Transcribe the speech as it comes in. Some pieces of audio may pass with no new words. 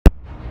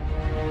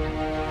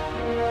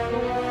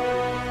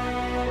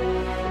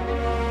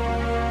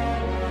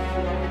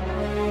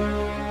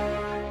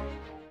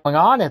Going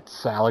on?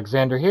 It's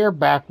Alexander here,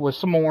 back with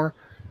some more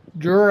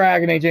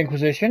Dragon Age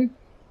Inquisition.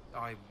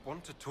 I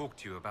want to talk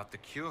to you about the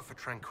cure for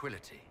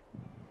tranquility.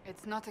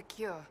 It's not a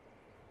cure.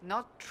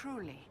 Not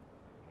truly.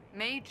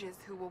 Mages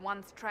who were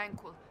once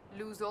tranquil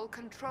lose all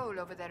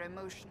control over their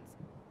emotions.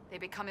 They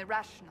become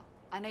irrational,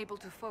 unable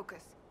to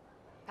focus.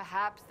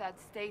 Perhaps that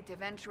state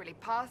eventually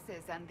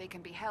passes and they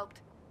can be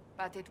helped,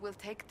 but it will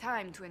take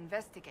time to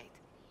investigate.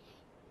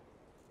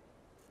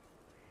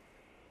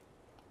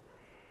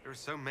 There are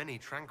so many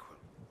tranquil.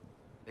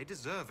 They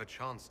deserve a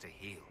chance to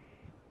heal.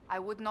 I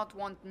would not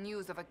want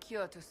news of a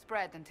cure to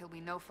spread until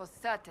we know for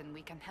certain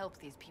we can help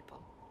these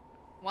people.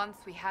 Once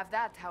we have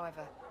that,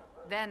 however,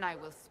 then I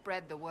will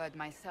spread the word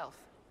myself.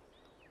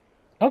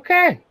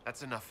 Okay.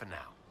 That's enough for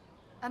now.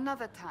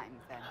 Another time,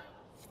 then.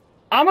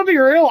 I'm gonna be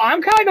real,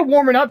 I'm kind of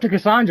warming up to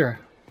Cassandra.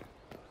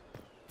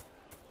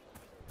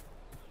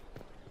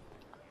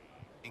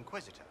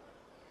 Inquisitor.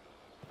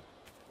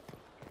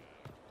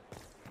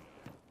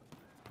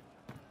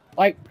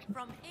 Like,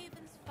 From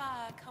Haven's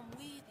fire come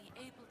we,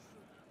 the able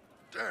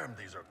troop. Damn,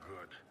 these are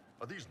good.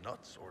 Are these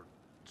nuts or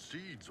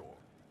seeds or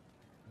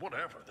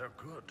whatever? They're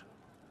good.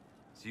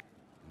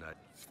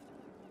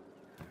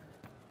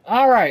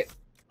 alright.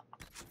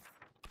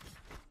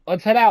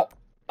 Let's head out.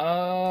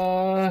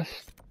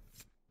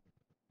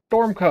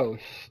 Storm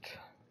Coast.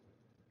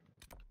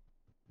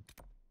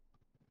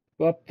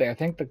 Go up there. I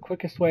think the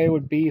quickest way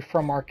would be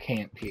from our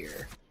camp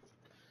here.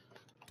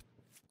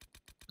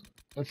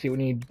 Let's see, we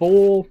need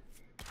Bull,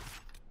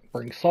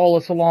 bring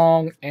Solus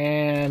along,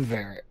 and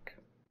Varric.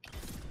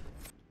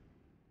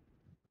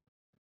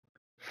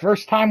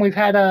 First time we've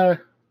had a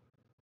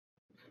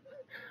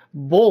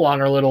Bull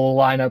on our little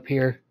lineup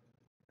here.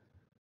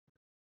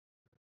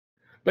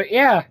 But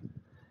yeah,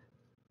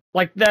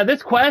 like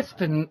this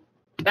quest and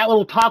that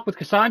little talk with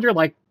Cassandra,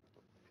 like,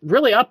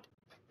 really up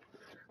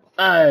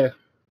her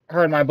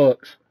in my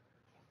books.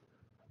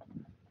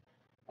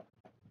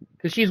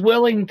 Because she's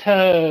willing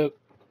to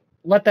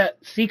let that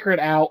secret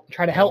out,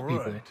 try to help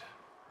people.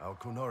 Our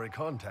Kunari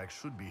contact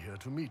should be here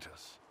to meet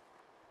us.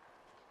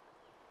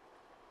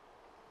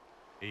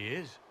 He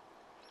is.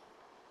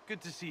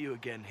 Good to see you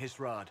again,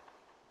 Hisrad.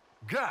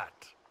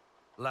 Gat!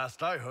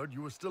 Last I heard,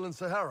 you were still in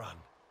Saharan.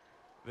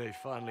 They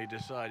finally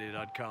decided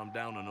I'd calmed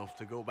down enough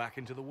to go back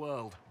into the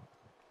world.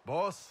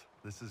 Boss,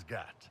 this is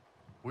Gat.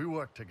 We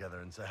work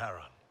together in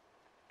Saharan.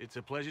 It's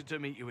a pleasure to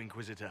meet you,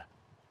 Inquisitor.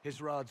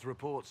 Hisrad's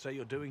reports say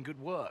you're doing good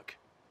work.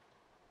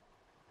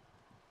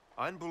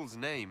 Iron Bull's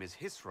name is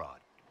Hisrad.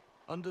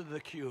 Under the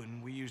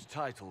Qun, we use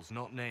titles,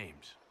 not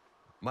names.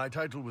 My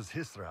title was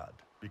Hisrad,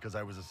 because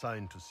I was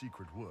assigned to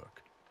secret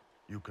work.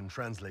 You can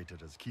translate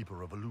it as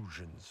Keeper of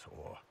Illusions,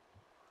 or...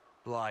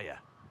 Liar.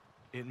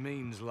 It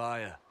means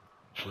liar.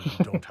 Well,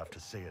 you don't have to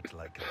say it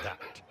like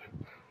that.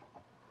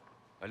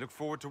 I look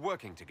forward to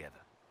working together.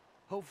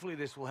 Hopefully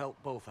this will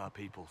help both our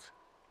peoples.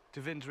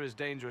 Tevinter is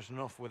dangerous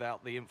enough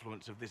without the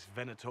influence of this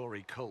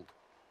Venatori cult.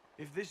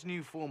 If this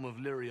new form of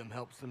lyrium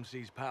helps them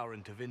seize power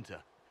in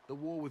Tevinter, the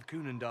war with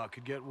Kunandar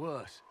could get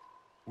worse.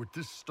 With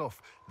this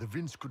stuff, the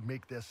Vince could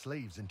make their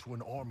slaves into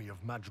an army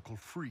of magical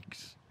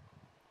freaks.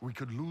 We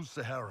could lose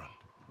Saharan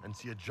and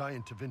see a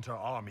giant Tevinter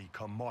army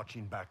come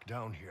marching back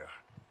down here.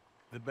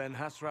 The Ben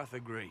Hasrath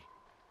agree.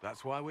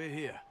 That's why we're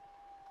here.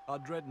 Our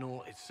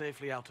dreadnought is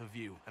safely out of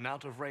view and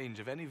out of range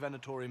of any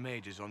Venatori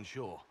mages on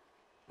shore.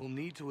 We'll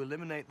need to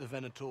eliminate the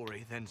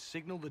Venatori, then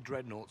signal the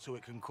dreadnought so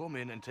it can come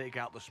in and take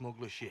out the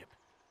smuggler ship.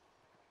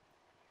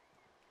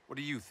 What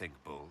do you think,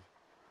 Bull?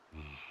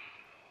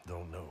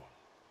 Don't know.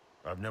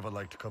 I've never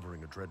liked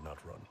covering a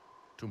dreadnought run.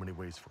 Too many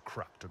ways for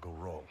crap to go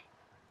wrong.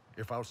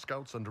 If our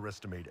scouts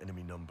underestimate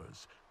enemy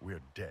numbers,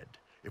 we're dead.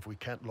 If we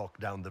can't lock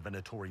down the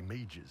Venatori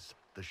mages,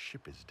 the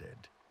ship is dead.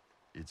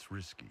 It's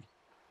risky.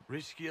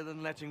 Riskier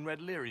than letting Red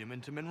Lyrium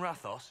into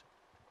Minrathos?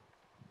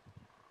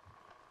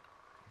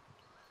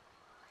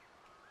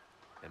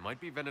 There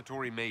might be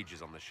Venatori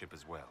mages on the ship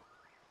as well.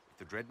 If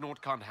the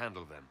dreadnought can't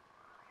handle them...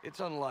 It's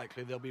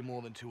unlikely there'll be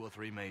more than 2 or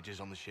 3 mages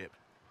on the ship,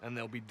 and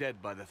they'll be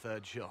dead by the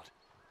 3rd shot.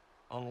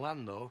 On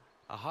land, though,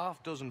 a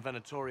half-dozen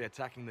Venatori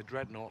attacking the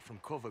dreadnought from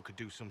cover could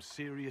do some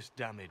serious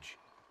damage.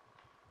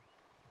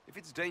 If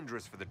it's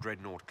dangerous for the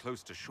dreadnought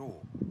close to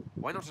shore,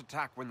 why not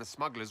attack when the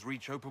smugglers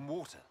reach open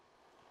water?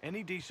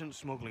 Any decent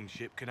smuggling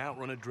ship can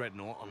outrun a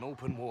dreadnought on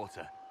open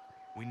water.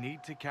 We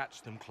need to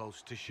catch them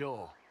close to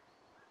shore.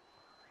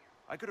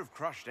 I could have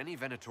crushed any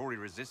Venatori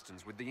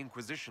resistance with the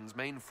Inquisition's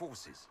main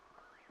forces.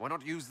 Why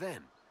not use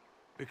them?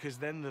 Because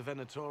then the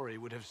Venatori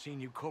would have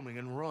seen you coming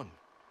and run.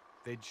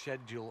 They'd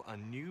schedule a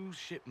new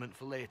shipment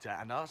for later,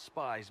 and our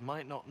spies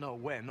might not know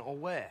when or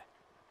where.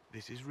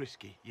 This is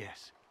risky,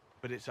 yes,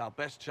 but it's our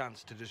best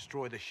chance to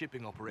destroy the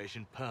shipping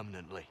operation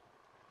permanently.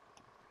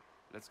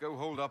 Let's go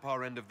hold up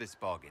our end of this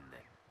bargain, then.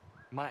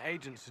 My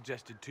agent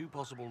suggested 2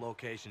 possible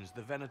locations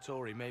the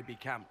Venatori may be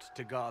camped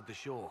to guard the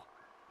shore.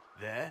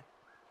 There,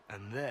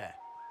 and there.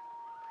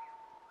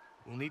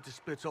 We'll need to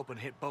split up and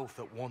hit both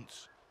at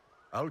once.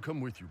 I'll come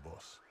with you,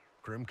 boss.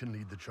 Krim can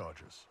lead the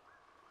charges.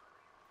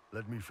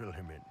 Let me fill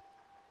him in.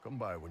 Come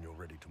by when you're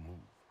ready to move.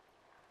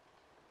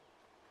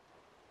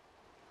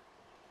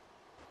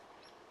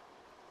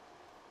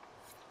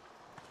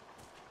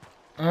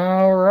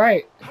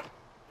 Alright.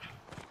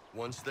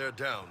 Once they're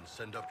down,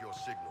 send up your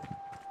signal.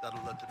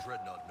 That'll let the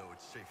Dreadnought know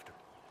it's safe to...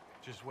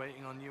 Just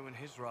waiting on you and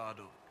his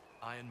Rado.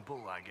 Iron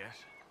Bull, I guess.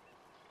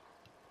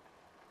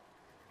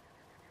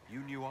 You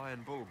knew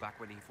Iron Bull back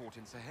when he fought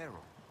in Sahara?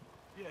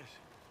 Yes.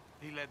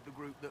 He led the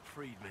group that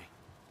freed me.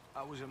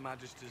 I was a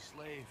Magister's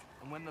slave,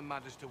 and when the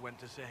Magister went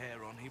to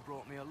Saharon, he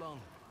brought me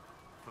along.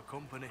 For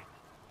company.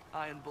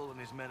 Iron Bull and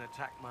his men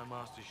attacked my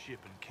master's ship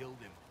and killed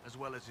him, as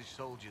well as his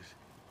soldiers.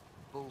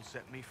 Bull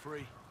set me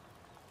free.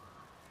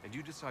 And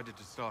you decided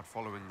to start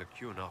following the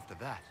Qun after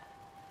that?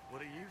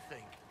 What do you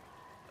think?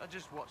 I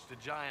just watched a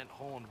giant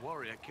horned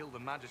warrior kill the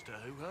Magister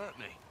who hurt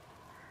me.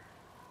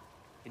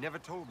 He never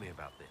told me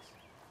about this.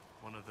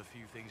 One of the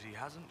few things he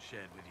hasn't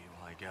shared with you,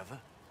 I gather.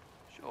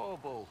 Sure,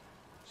 Bull.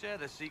 Share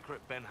the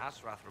secret Ben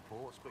Hasrath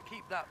reports, but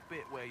keep that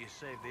bit where you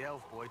saved the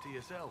elf boy to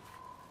yourself.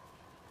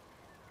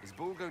 Is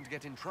Bull going to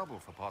get in trouble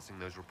for passing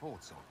those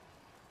reports on?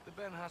 The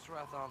Ben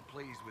Hasrath aren't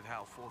pleased with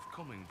how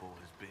forthcoming Bull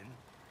has been,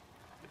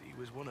 but he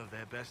was one of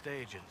their best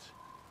agents.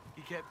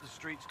 He kept the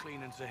streets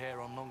clean in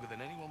Saharon longer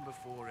than anyone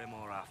before him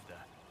or after.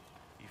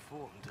 He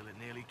fought until it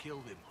nearly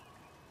killed him.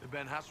 The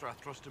Ben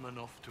Hasrath trust him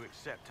enough to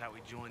accept how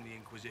he joined the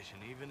Inquisition,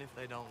 even if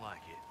they don't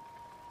like it.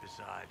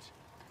 Besides,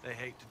 they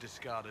hate to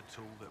discard a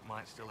tool that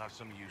might still have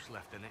some use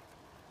left in it.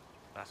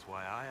 That's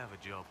why I have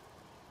a job.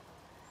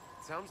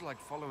 Sounds like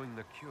following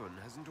the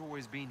Qun hasn't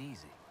always been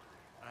easy.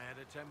 I had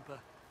a temper.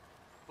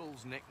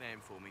 Bull's nickname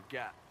for me,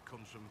 Gat,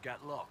 comes from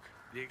Gatlock,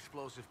 the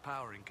explosive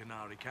power in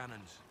Canary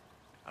cannons.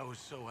 I was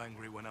so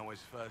angry when I was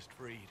first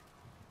freed.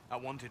 I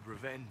wanted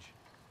revenge.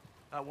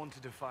 I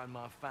wanted to find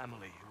my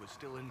family, who was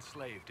still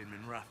enslaved in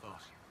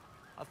Minrathos.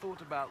 I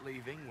thought about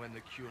leaving when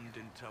the Qun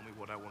didn't tell me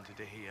what I wanted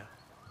to hear,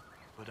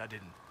 but I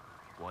didn't.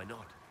 Why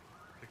not?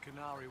 The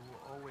Canary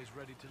were always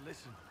ready to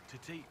listen, to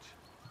teach.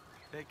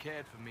 They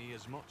cared for me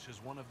as much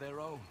as one of their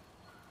own.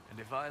 And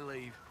if I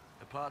leave,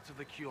 the parts of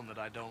the Qun that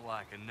I don't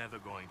like are never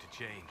going to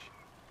change.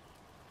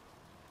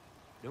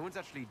 No one's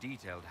actually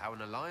detailed how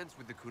an alliance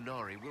with the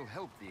Qunari will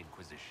help the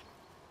Inquisition.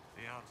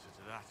 The answer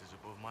to that is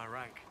above my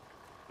rank.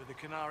 But the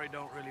Canary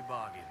don't really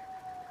bargain.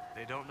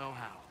 They don't know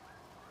how.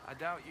 I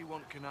doubt you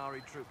want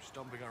Canary troops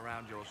stomping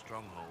around your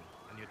stronghold,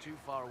 and you're too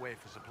far away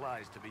for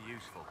supplies to be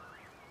useful.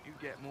 You'd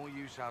get more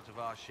use out of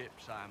our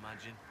ships, I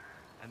imagine.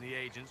 And the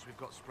agents we've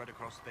got spread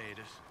across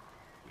Thedas.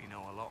 We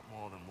know a lot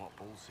more than what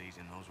Bull sees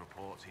in those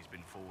reports he's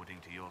been forwarding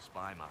to your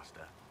spy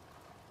master.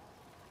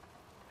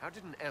 How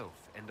did an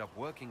elf end up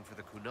working for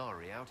the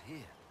Qunari out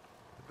here?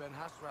 The Ben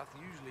Hasrath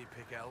usually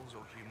pick elves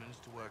or humans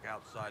to work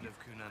outside of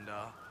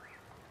Kunandar.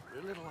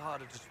 We're a little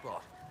harder to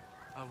spot.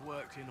 I've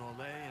worked in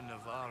Orlais and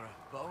Navarra,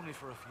 but only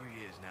for a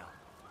few years now.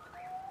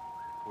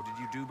 What did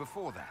you do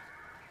before that?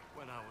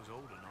 When I was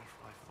old enough,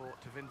 I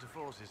fought Tevinter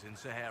forces in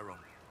Saharon.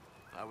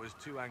 I was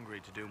too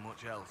angry to do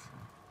much else.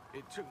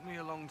 It took me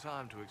a long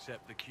time to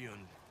accept the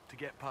Qun, to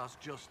get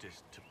past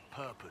justice to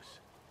purpose.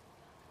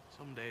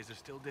 Some days are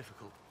still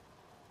difficult.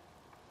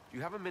 Do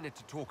you have a minute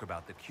to talk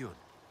about the Qun?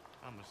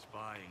 I'm a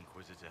spy,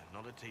 Inquisitor,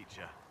 not a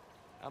teacher.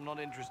 I'm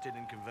not interested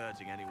in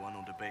converting anyone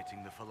or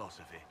debating the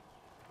philosophy.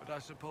 But I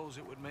suppose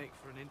it would make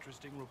for an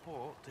interesting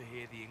report to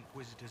hear the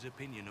Inquisitor's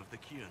opinion of the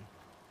Qun.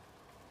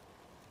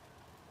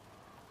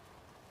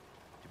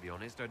 To be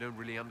honest, I don't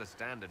really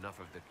understand enough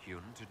of the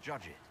Qun to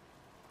judge it.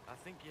 I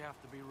think you have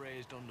to be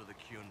raised under the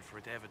Qun for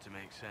it ever to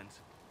make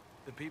sense.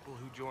 The people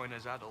who join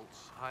as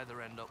adults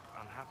either end up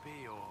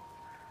unhappy or,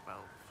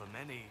 well, for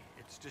many,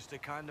 it's just a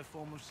kind of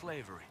form of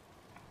slavery.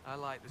 I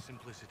like the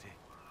simplicity.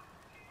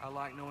 I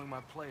like knowing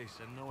my place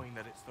and knowing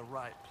that it's the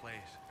right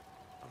place.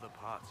 Other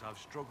parts I've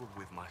struggled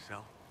with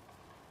myself.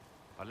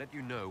 I'll let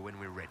you know when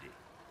we're ready.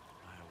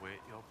 I await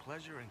your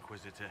pleasure,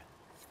 Inquisitor.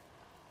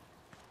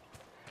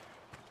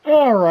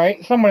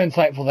 Alright, somewhat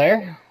insightful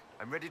there.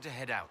 I'm ready to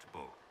head out,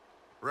 Bull.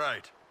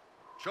 Right.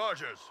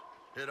 Chargers,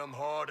 hit 'em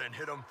hard and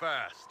hit 'em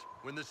fast.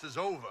 When this is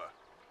over,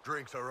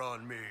 drinks are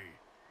on me.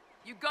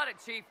 You got it,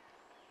 Chief.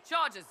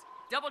 Charges,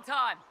 double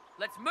time.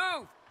 Let's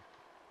move!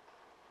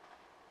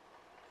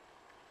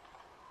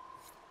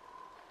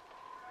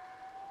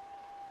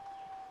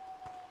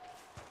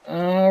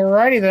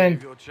 Alrighty then.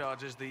 Your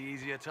charger's the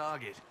easier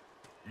target.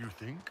 You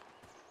think?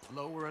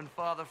 Lower and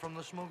farther from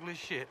the smuggler's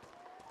ship,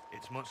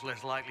 it's much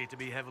less likely to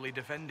be heavily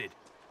defended.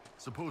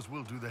 Suppose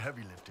we'll do the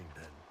heavy lifting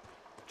then.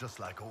 Just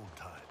like old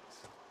times.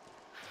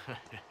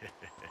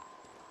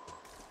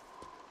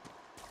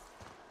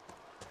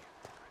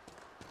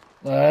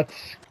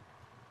 Let's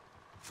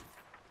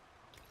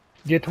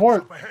get to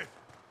work. Up ahead.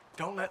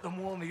 Don't let them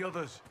warn the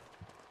others.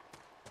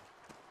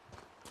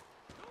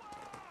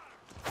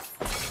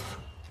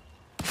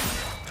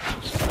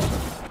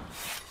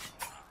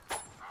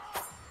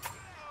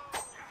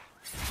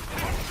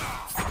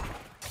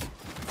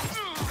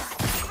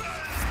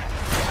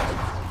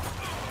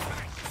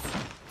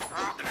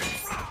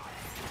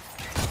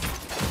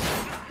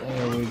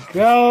 There we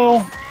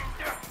go.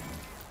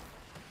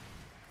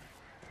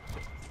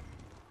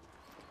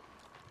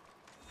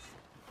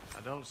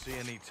 I don't see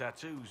any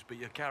tattoos, but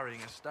you're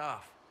carrying a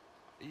staff.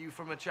 Are you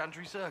from a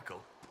Chantry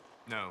circle?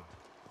 No.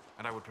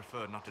 and I would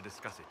prefer not to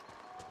discuss it.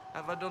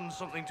 Have I done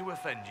something to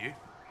offend you?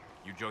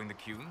 You joined the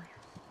Q?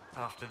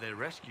 After they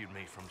rescued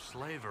me from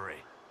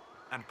slavery.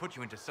 And put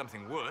you into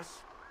something worse?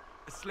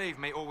 A slave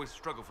may always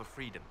struggle for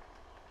freedom,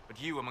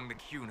 but you among the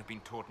Q have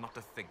been taught not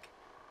to think.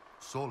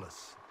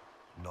 Solus,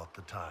 not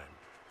the time.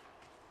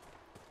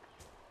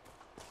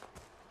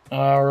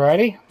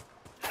 Alrighty.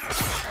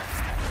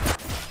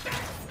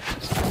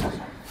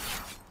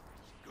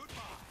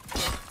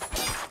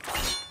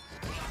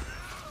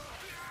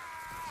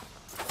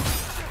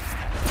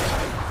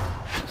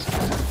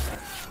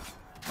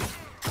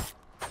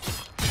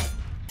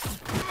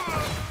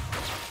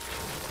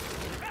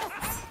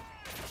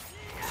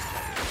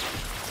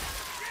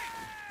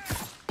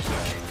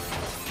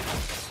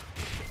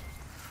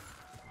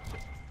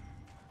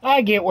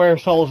 I get where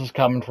Solus is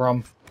coming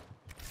from.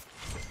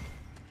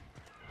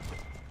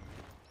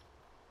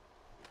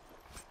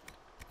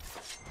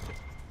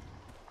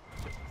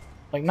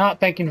 Like, not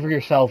thinking for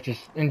yourself, just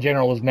in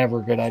general, is never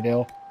a good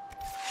idea.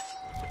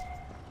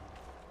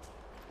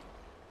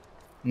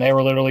 And they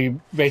were literally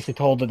basically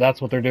told that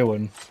that's what they're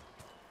doing.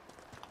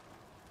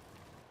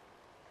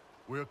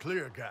 We're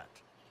clear, Gat.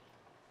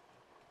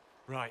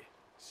 Right.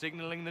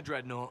 Signaling the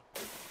dreadnought.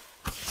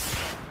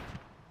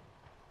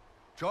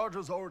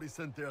 Chargers already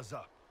sent theirs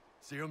up.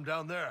 See them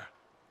down there?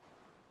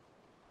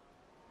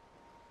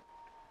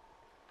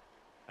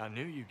 I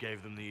knew you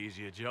gave them the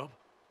easier job.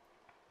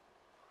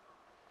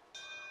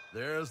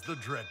 There's the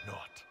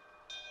dreadnought.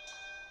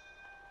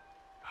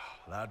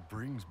 That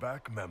brings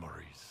back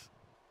memories.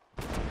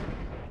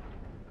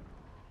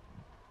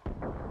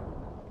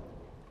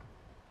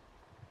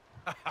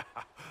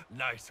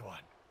 Nice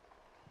one.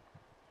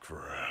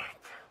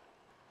 Crap.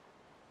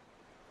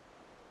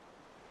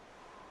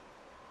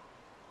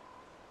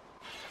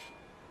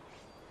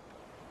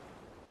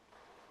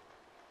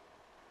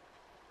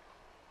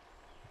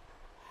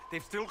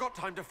 They've still got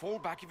time to fall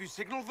back if you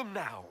signal them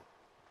now.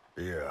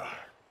 Yeah,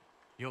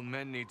 Your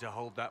men need to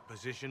hold that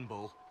position,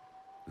 Bull.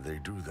 they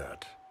do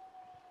that.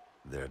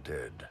 They're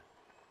dead.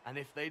 And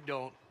if they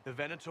don't, the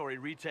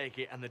Venatori retake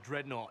it and the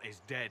dreadnought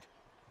is dead.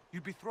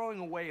 You'd be throwing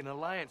away an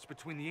alliance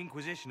between the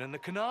Inquisition and the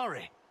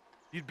Canary.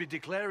 You'd be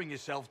declaring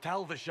yourself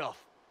Talvishoth.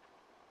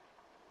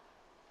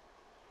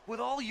 With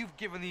all you've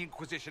given the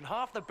Inquisition,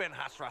 half the Ben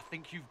Hassrath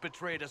think you've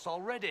betrayed us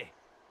already.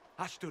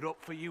 I stood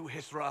up for you,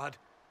 Hisrad.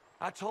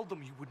 I told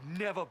them you would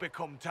never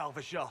become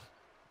Talvishoth.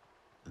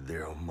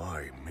 They're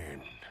my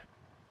men.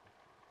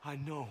 I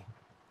know,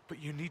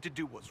 but you need to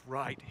do what's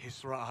right,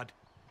 Hisrad.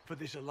 For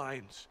this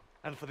alliance,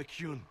 and for the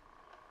Qun.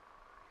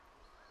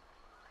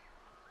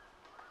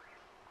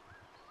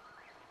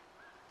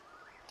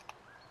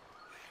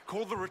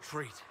 Call the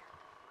retreat.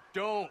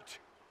 Don't!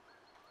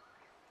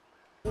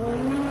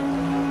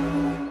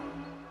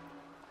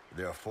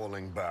 They're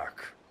falling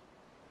back.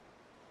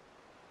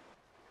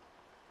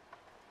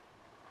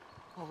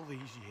 All these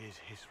years,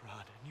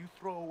 Hisrad, and you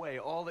throw away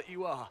all that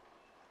you are.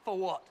 For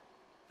what?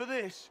 For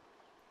this?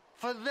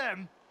 For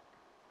them?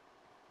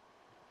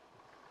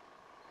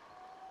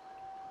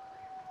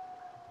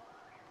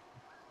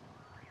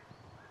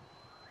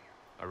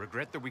 I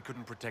regret that we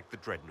couldn't protect the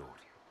Dreadnought.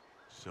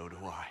 So do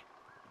I.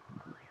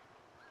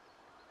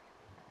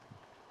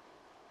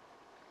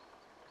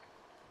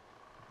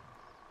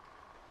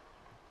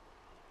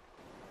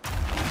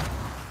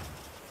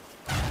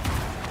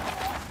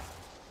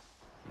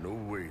 No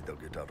way they'll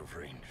get out of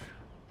range.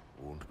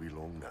 Won't be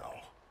long now.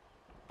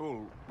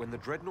 Bull, when the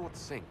Dreadnought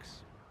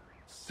sinks...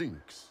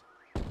 Sinks.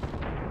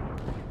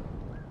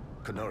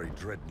 Canary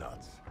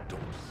dreadnoughts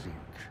don't sink.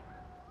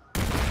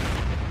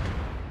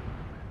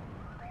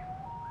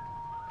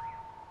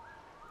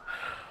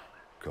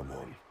 Come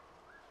on.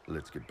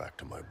 Let's get back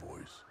to my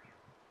boys.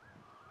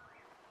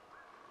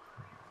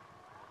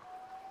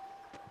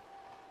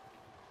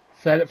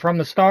 Said it from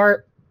the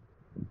start.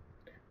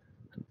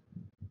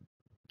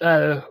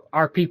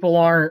 Our people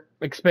aren't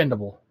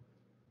expendable.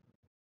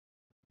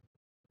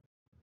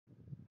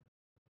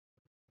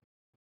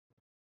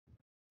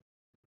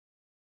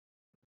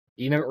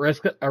 Even at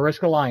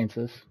risk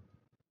alliances.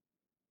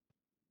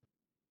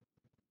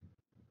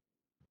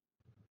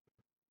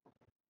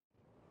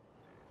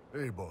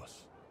 Hey,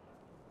 boss.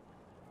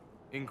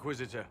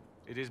 Inquisitor,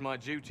 it is my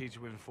duty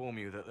to inform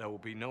you that there will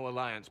be no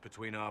alliance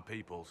between our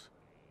peoples.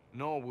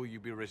 Nor will you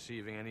be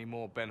receiving any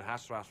more Ben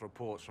Hassrath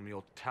reports from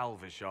your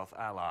Talvishoth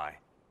ally.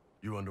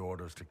 You under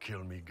orders to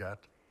kill me, Gat?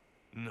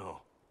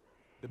 No.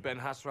 The Ben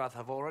Hassrath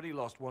have already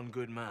lost one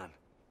good man.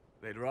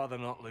 They'd rather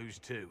not lose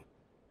two.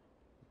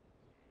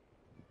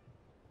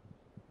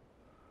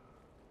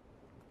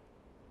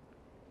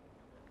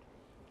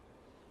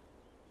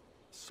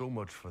 So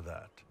much for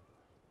that.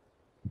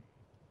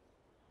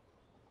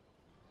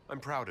 I'm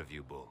proud of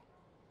you, Bull.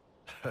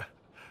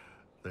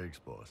 Thanks,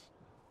 boss.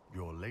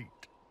 You're late.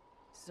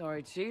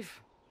 Sorry,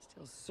 Chief.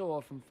 Still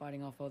sore from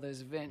fighting off all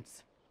those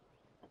vents.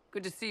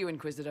 Good to see you,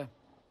 Inquisitor.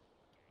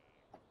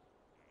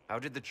 How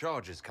did the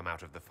Chargers come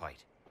out of the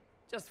fight?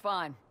 Just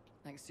fine.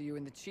 Thanks to you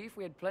and the Chief,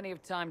 we had plenty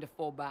of time to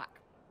fall back.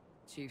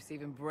 Chief's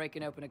even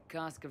breaking open a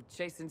cask of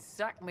chasing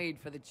sack mead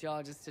for the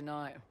Chargers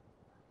tonight.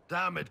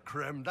 Damn it,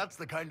 Krem. That's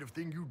the kind of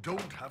thing you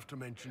don't have to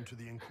mention to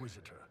the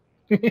Inquisitor.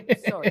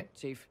 Sorry,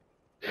 Chief.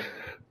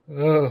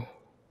 Oh.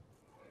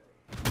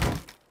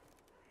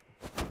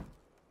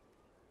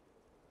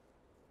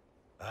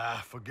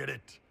 Ah, forget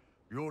it.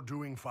 You're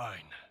doing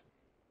fine.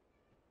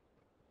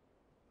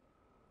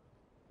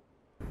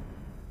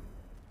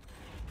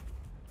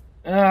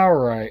 All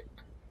right.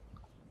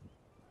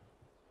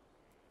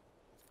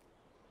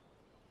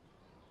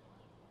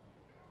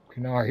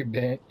 Canary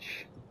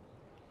bench.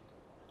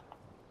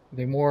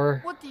 Any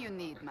more? What do you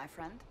need, my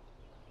friend?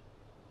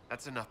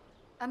 That's enough.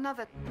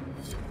 Another...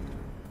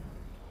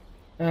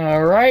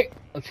 All right.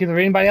 Let's see if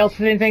anybody else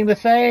has anything to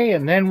say,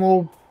 and then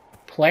we'll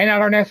plan out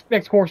our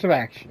next course of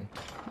action.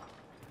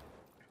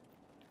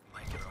 My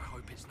God, I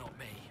hope it's not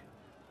me.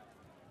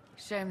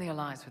 Shame the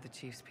alliance with the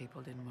Chief's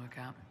people didn't work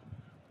out.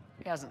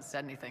 He hasn't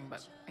said anything,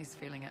 but he's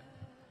feeling it.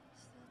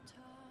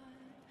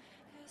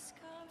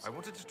 I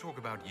wanted to talk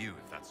about you,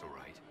 if that's all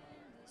right.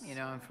 You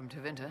know, I'm from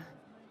Tevinter.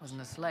 Wasn't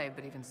a slave,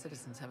 but even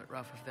citizens have it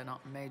rough if they're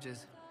not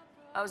mages.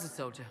 I was a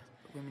soldier,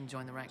 but women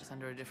joined the ranks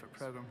under a different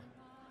program.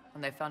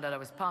 When they found out I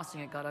was passing,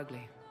 it got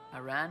ugly. I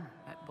ran,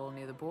 met Bull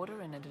near the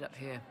border, and ended up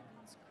here.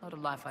 Not a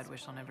life I'd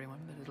wish on everyone,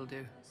 but it'll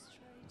do.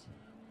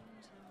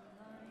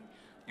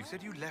 You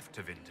said you left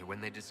Tevinter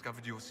when they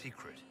discovered your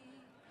secret.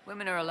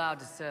 Women are allowed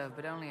to serve,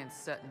 but only in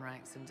certain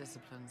ranks and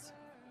disciplines.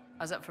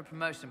 I was up for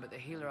promotion, but the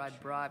healer I'd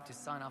bribed to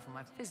sign off on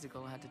my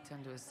physical had to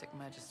tend to a sick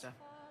magister.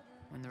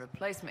 When the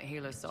replacement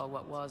healer saw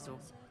what was or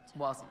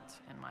wasn't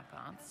in my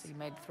pants, he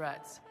made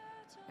threats.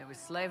 It was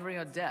slavery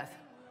or death,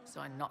 so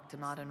I knocked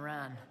him out and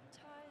ran.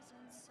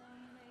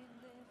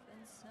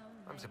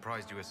 I'm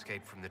surprised you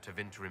escaped from the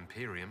Tevinter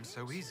Imperium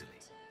so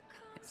easily.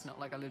 It's not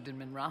like I lived in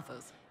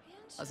Minrathas.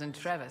 I was in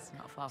Trevis,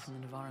 not far from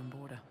the Navarran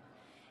border.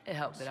 It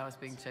helped that I was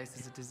being chased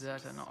as a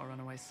deserter, not a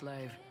runaway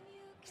slave.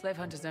 Slave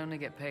hunters only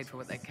get paid for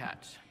what they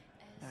catch.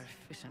 They're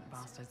efficient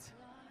bastards.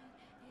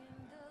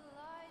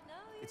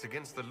 It's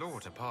against the law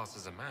to pass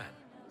as a man.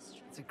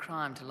 It's a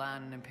crime to lie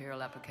on an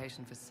imperial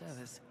application for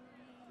service.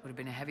 Would have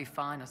been a heavy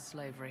fine or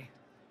slavery.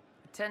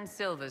 For 10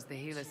 silvers, the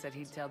healer said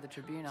he'd tell the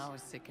Tribune I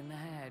was sick in the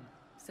head.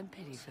 Some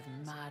pity for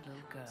the mad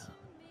little girl.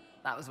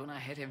 That was when I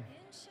hit him.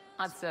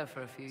 I'd served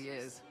for a few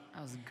years.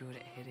 I was good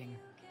at hitting.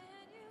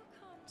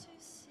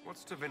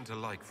 What's Tevinter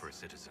like for a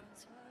citizen?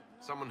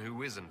 Someone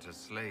who isn't a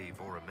slave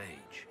or a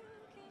mage.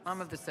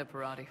 I'm of the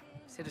Separati,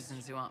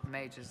 citizens who aren't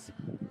mages.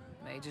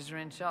 Mages are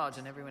in charge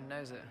and everyone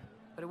knows it.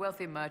 But a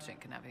wealthy merchant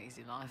can have an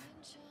easy life.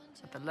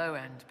 At the low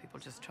end, people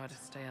just try to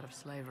stay out of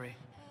slavery.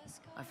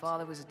 My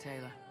father was a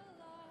tailor.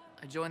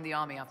 I joined the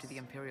army after the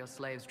imperial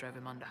slaves drove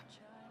him under.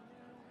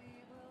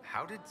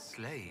 How did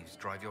slaves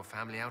drive your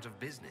family out of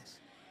business?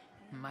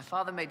 My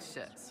father made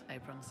shirts,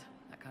 aprons,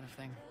 that kind of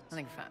thing.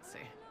 Nothing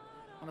fancy.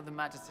 One of the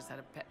magisters had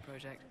a pet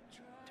project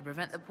to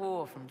prevent the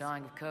poor from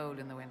dying of cold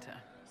in the winter.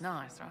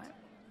 Nice, right?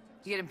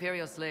 You get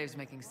imperial slaves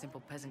making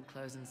simple peasant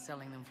clothes and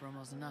selling them for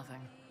almost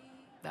nothing.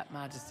 That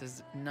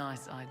magister's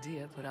nice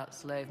idea put out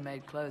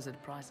slave-made clothes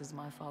at prices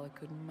my father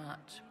couldn't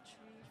match.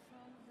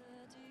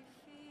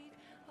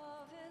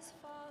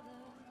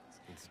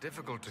 It's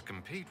difficult to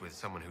compete with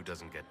someone who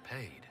doesn't get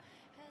paid.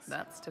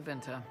 That's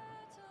Tevinter.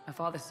 My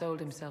father sold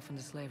himself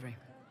into slavery.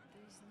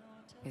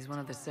 He's one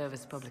of the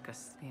Servus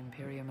Publicus, the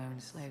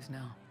Imperium-owned slaves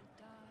now.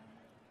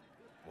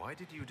 Why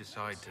did you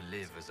decide to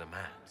live as a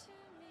man?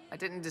 I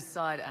didn't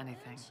decide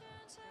anything.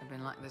 I've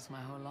been like this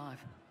my whole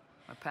life.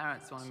 My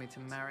parents wanted me to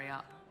marry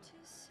up.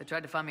 They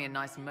tried to find me a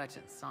nice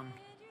merchant's son.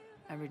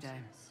 Every day,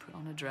 put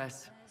on a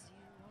dress,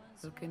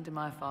 look into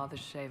my father's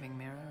shaving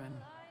mirror, and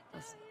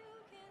just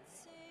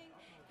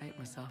hate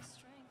myself.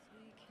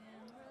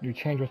 You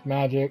change with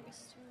magic.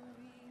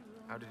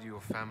 How did your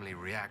family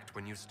react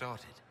when you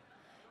started?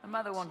 My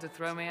mother wanted to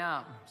throw me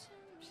out.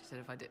 She said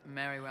if I didn't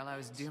marry well, I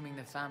was dooming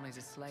the family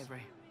to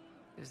slavery.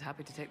 He was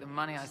happy to take the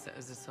money I set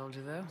as a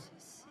soldier, though.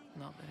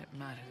 Not that it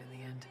mattered in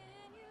the end.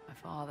 My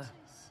father.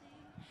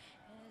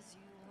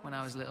 When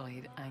I was little,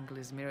 he'd angle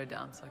his mirror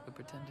down so I could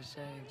pretend to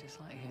shave,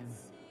 just like him.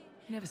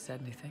 He never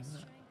said anything,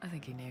 but I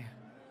think he knew.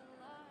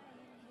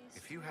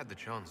 If you had the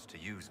chance to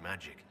use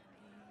magic,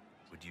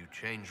 would you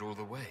change all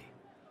the way?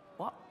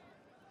 What?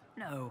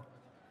 No.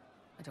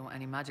 I don't want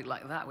any magic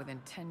like that within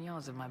 10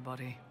 yards of my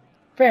body.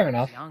 Fair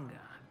enough. Younger.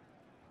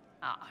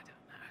 I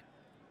don't know.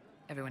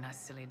 Everyone has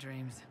silly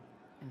dreams.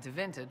 In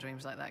Tevinter,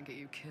 dreams like that get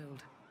you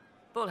killed.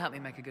 Bull helped me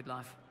make a good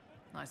life.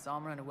 Nice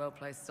armor and a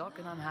well-placed sock,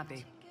 and I'm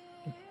happy.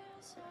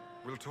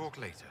 We'll talk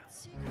later.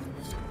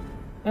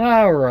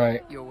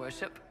 Alright. Your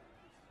worship?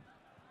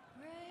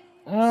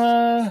 We've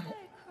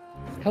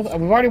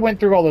already went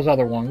through all those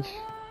other ones.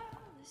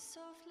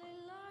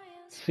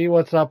 See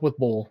what's up with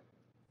Bull.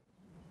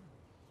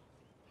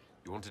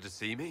 You wanted to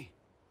see me?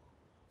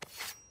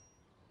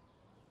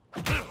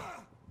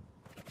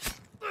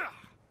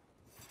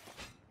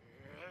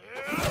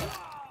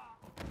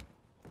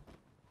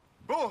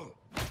 Bull!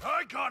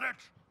 I got it!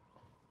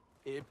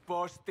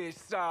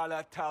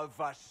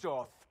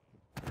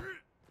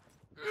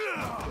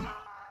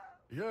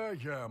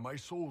 Yeah, my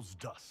soul's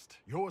dust.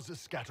 Yours is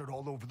scattered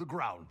all over the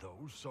ground,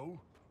 though, so...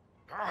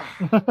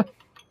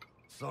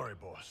 Sorry,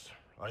 boss.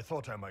 I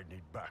thought I might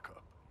need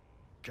backup.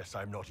 Guess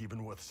I'm not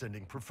even worth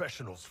sending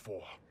professionals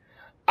for.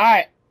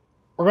 Alright,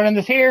 we're going to end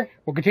this here.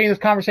 We'll continue this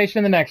conversation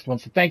in the next one.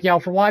 So thank you all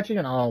for watching,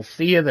 and I'll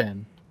see you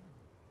then.